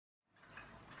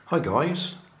Hi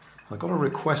guys, I got a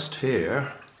request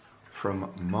here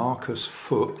from Marcus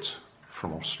Foot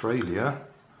from Australia.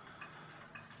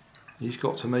 He's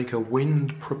got to make a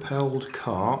wind-propelled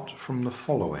cart from the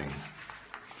following: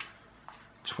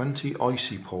 20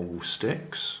 icy pole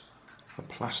sticks, a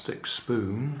plastic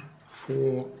spoon,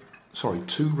 2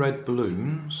 red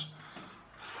balloons,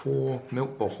 4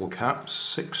 milk bottle caps,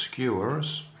 6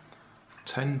 skewers,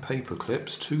 10 paper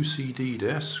clips, 2 CD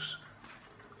discs,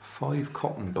 5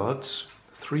 cotton buds,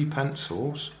 3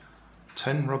 pencils,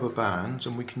 10 rubber bands,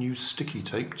 and we can use sticky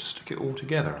tape to stick it all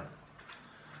together.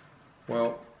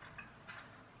 Well,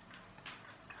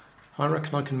 I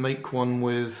reckon I can make one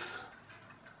with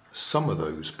some of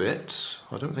those bits.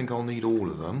 I don't think I'll need all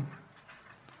of them.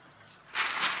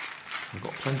 I've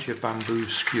got plenty of bamboo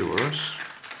skewers.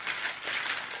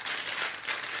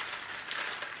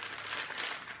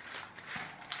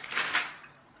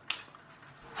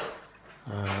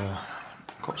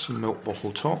 Got some milk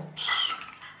bottle tops,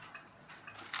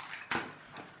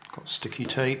 got sticky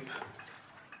tape,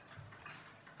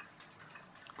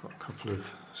 got a couple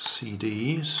of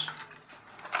CDs.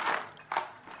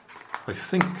 I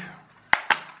think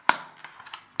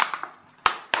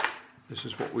this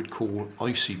is what we'd call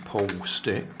icy pole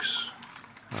sticks.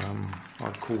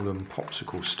 I'd call them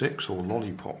popsicle sticks or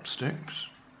lollipop sticks.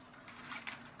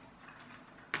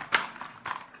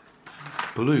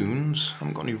 Balloons, I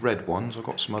haven't got any red ones, I've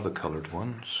got some other coloured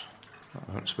ones.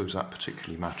 I don't suppose that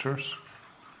particularly matters.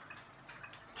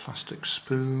 Plastic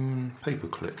spoon, paper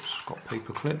clips, got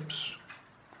paper clips.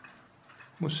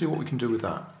 We'll see what we can do with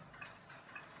that.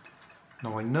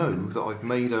 Now I know that I've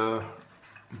made a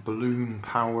balloon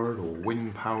powered or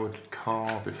wind powered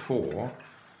car before.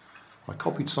 I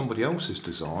copied somebody else's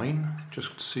design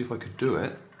just to see if I could do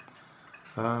it.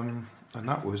 And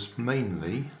that was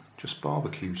mainly just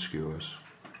barbecue skewers.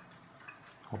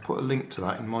 I'll put a link to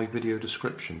that in my video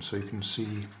description so you can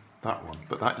see that one,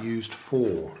 but that used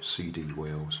 4 CD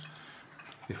wheels.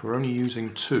 If we're only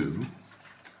using 2,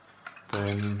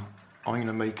 then I'm going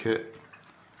to make it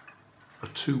a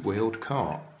 2-wheeled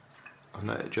cart and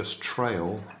let it just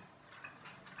trail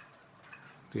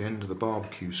the end of the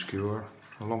barbecue skewer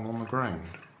along on the ground.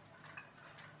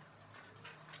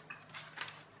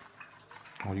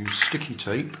 I'll use sticky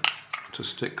tape to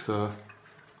stick the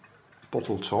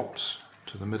bottle tops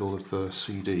to the middle of the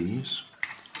CDs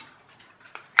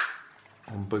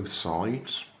on both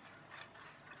sides.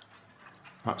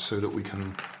 That's so that we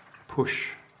can push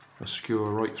a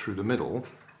skewer right through the middle,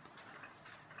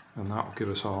 and that will give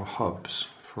us our hubs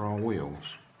for our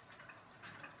wheels.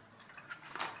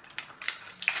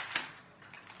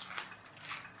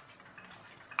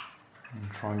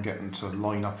 And try and get them to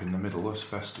line up in the middle as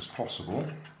best as possible.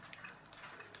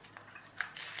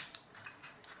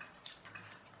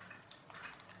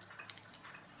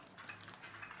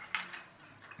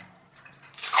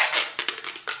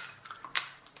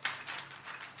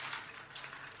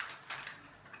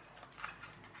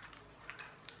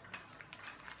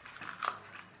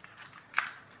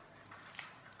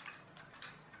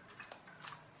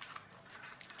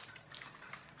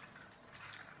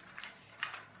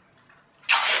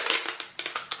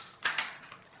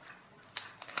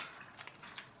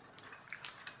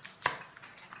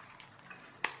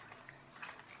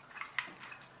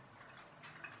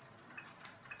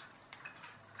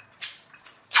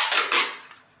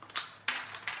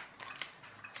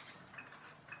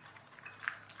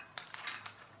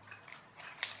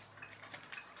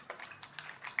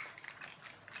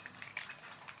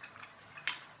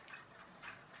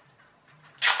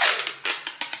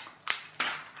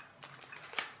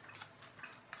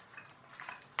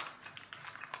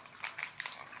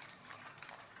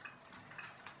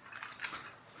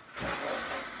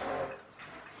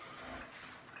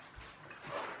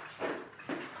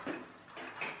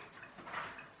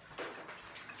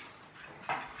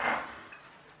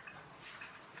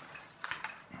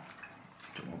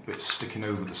 Bit sticking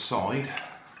over the side.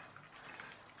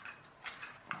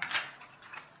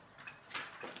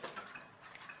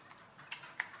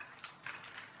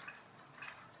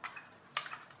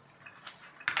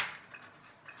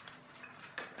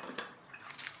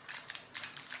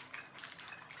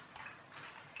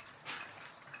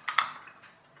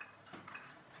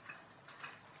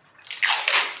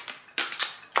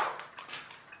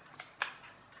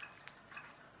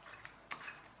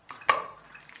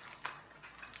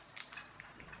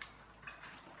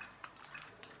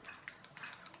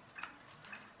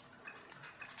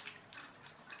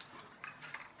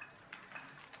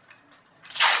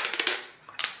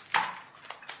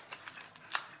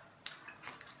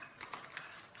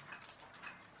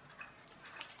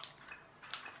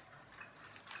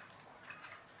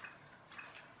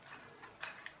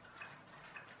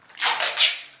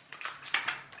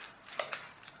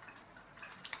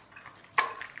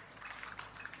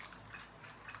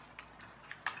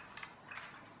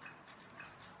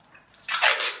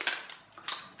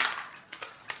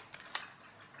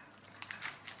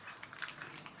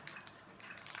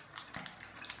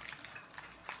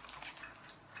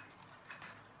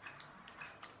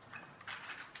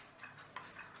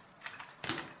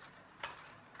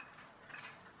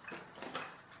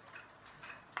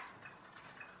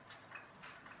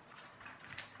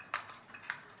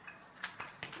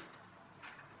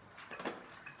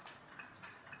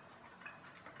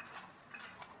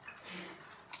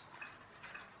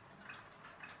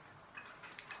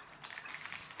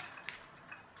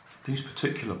 These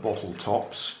particular bottle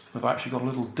tops have actually got a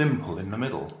little dimple in the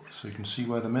middle, so you can see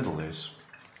where the middle is.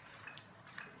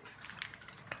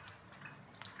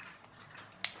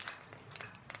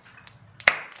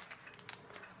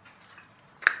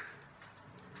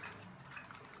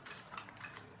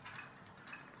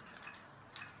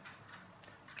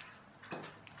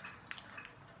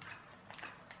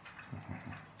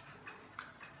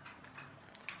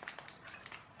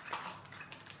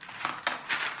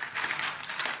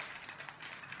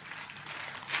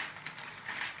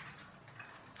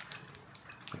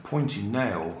 Pointy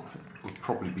nail would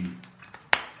probably be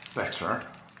better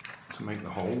to make the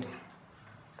hole.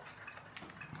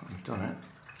 We've done it.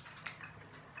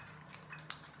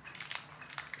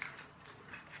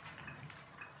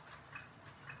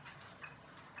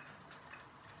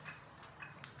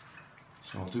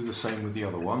 So I'll do the same with the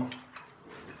other one.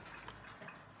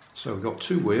 So we've got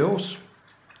two wheels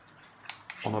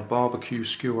on a barbecue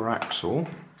skewer axle.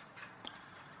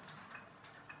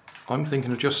 I'm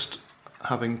thinking of just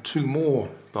having two more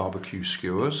barbecue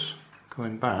skewers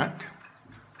going back,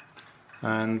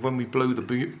 and when we blow the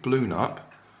balloon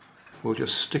up we'll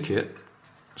just stick it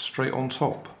straight on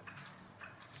top.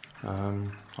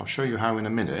 I'll show you how in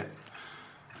a minute,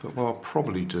 but what I'll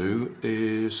probably do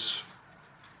is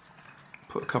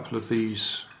put a couple of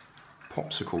these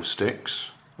popsicle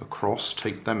sticks across,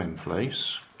 take them in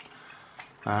place,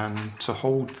 and to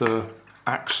hold the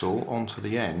axle onto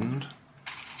the end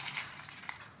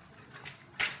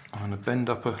I'm going to bend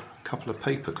up a couple of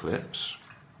paper clips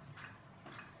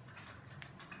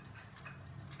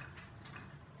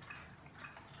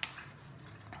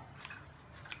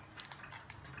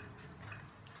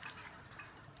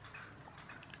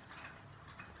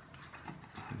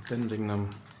bending them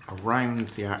around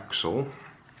the axle.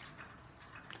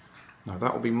 Now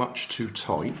that will be much too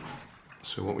tight,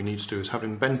 so what we need to do is,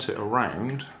 having bent it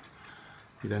around,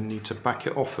 we then need to back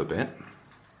it off a bit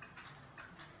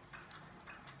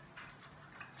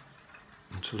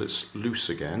until it's loose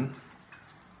again,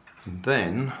 and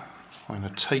then I'm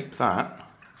going to tape that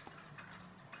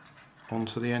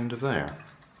onto the end of there,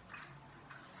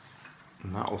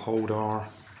 and that will hold our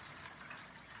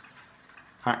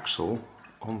axle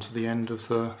onto the end of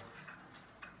the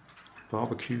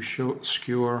barbecue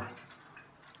skewer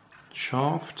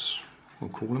shafts, we'll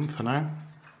call them for now.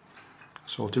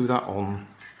 So I'll do that on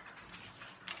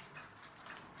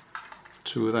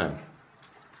two of them.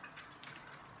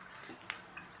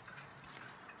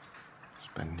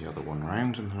 Bend the other one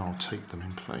round and then I'll tape them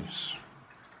in place.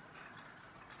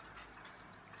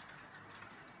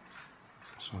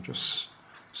 So I'll just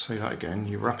say that again,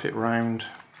 you wrap it round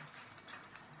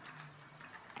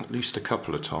at least a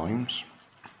couple of times,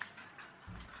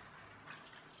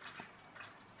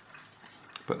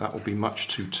 but that will be much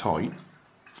too tight,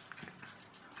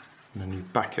 and then you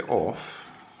back it off,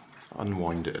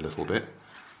 unwind it a little bit,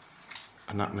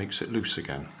 and that makes it loose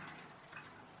again.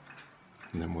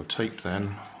 And then we'll tape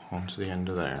them onto the end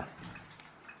of there.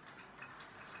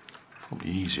 Probably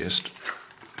easiest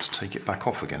is to take it back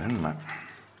off again, isn't it?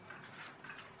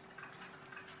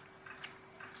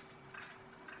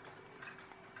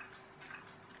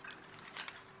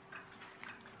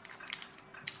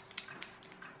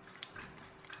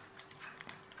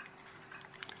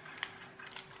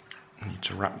 Need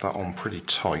to wrap that on pretty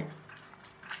tight.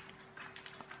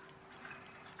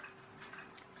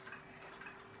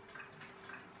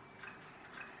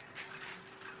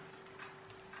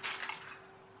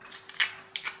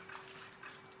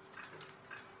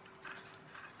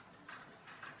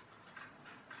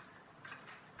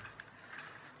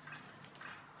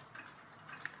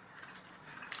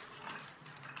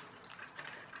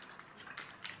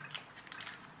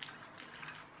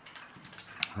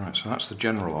 Right, so that's the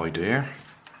general idea.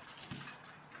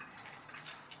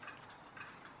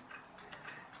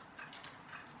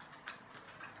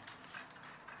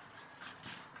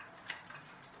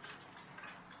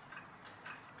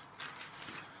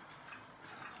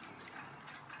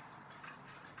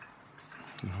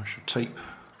 And I should tape,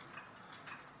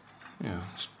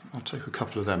 I'll tape a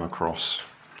couple of them across.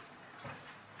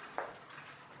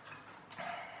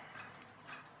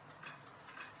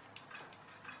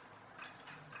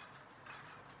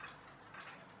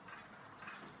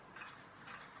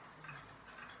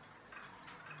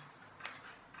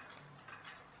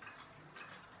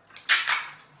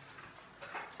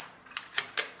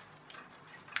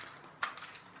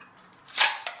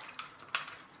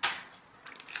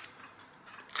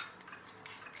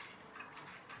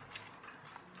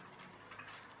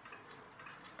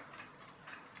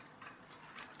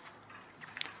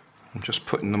 I'm just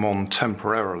putting them on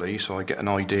temporarily so I get an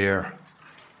idea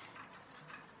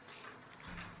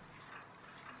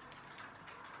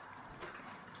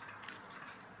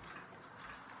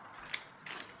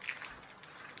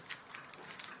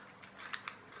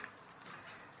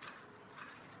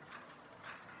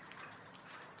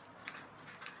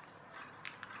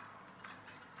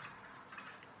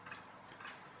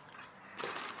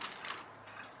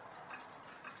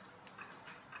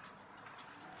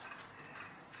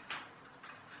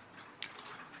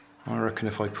I reckon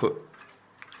if I put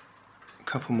a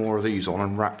couple more of these on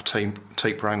and wrap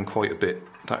tape around quite a bit,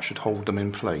 that should hold them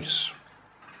in place.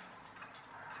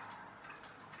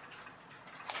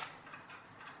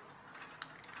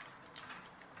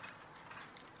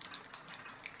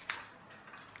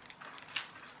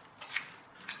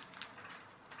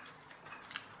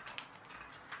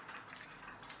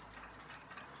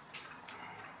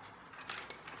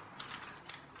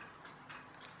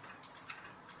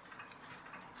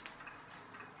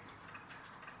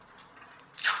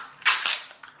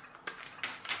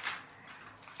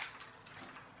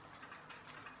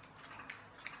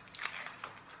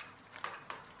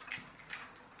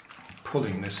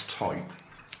 Pulling this tight,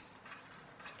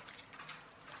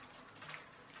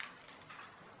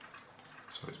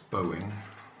 so it's bowing.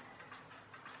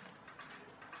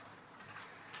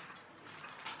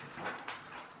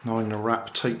 Now I'm going to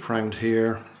wrap tape round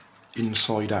here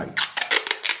inside out.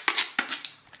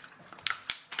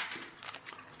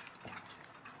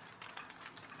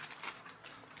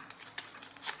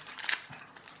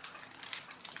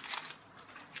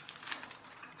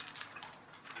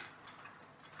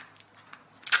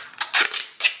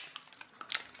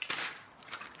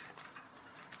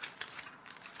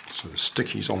 So the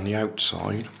sticky's on the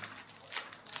outside.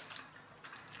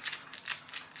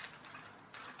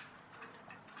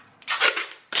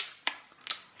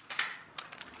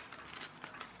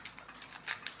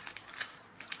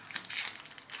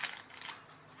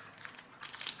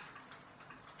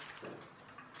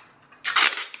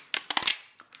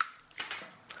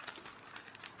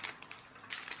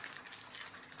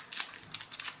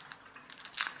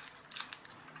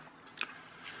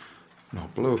 And I'll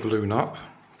blow a balloon up,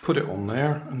 put it on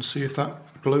there and see if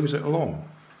that blows it along.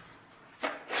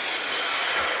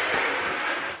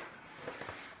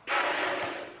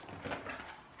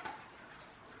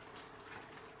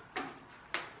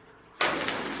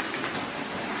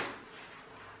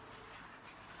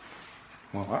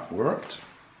 Well, that worked.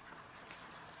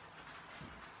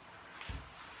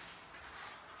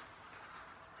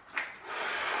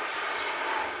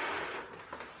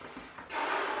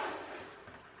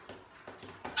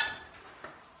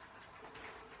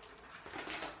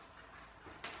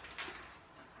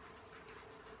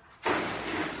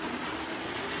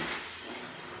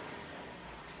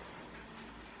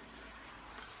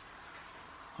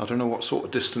 I don't know what sort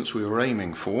of distance we were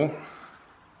aiming for.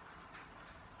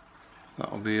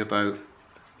 That'll be about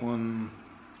 1,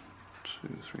 2,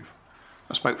 3, 4.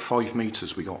 That's about 5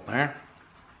 meters we got there.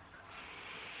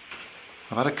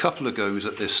 I've had a couple of goes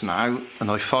at this now,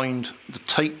 and I find the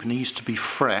tape needs to be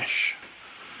fresh.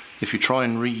 If you try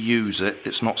and reuse it,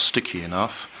 it's not sticky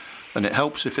enough, and it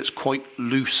helps if it's quite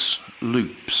loose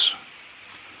loops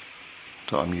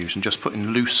that I'm using. Just putting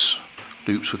loose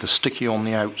loops with a sticky on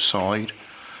the outside.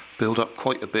 Build up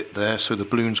quite a bit there so the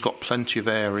balloon's got plenty of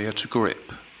area to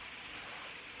grip.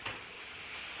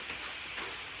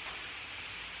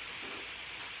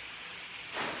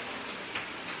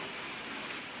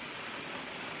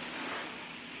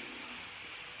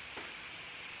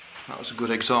 That was a good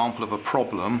example of a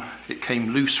problem. It came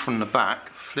loose from the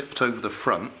back, flipped over the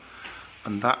front,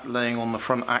 and that laying on the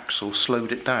front axle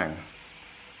slowed it down.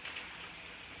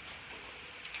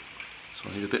 So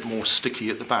I need a bit more sticky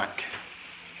at the back.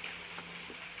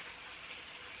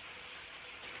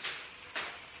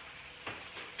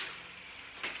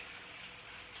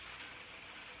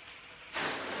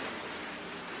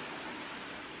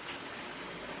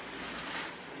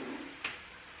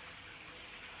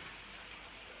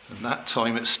 And that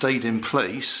time it stayed in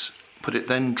place, but it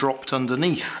then dropped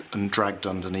underneath and dragged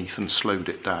underneath and slowed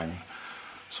it down.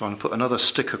 So I'm going to put another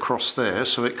stick across there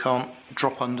so it can't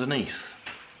drop underneath.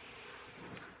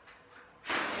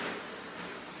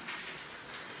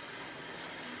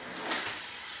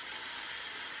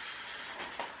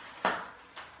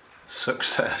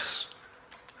 Success.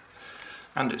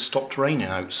 And it stopped raining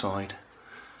outside.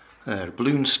 There, the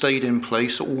balloon stayed in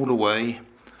place all the way.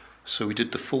 So we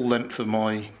did the full length of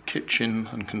my kitchen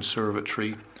and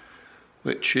conservatory,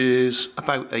 which is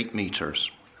about 8 meters.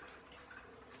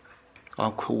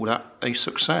 I'll call that a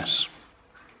success.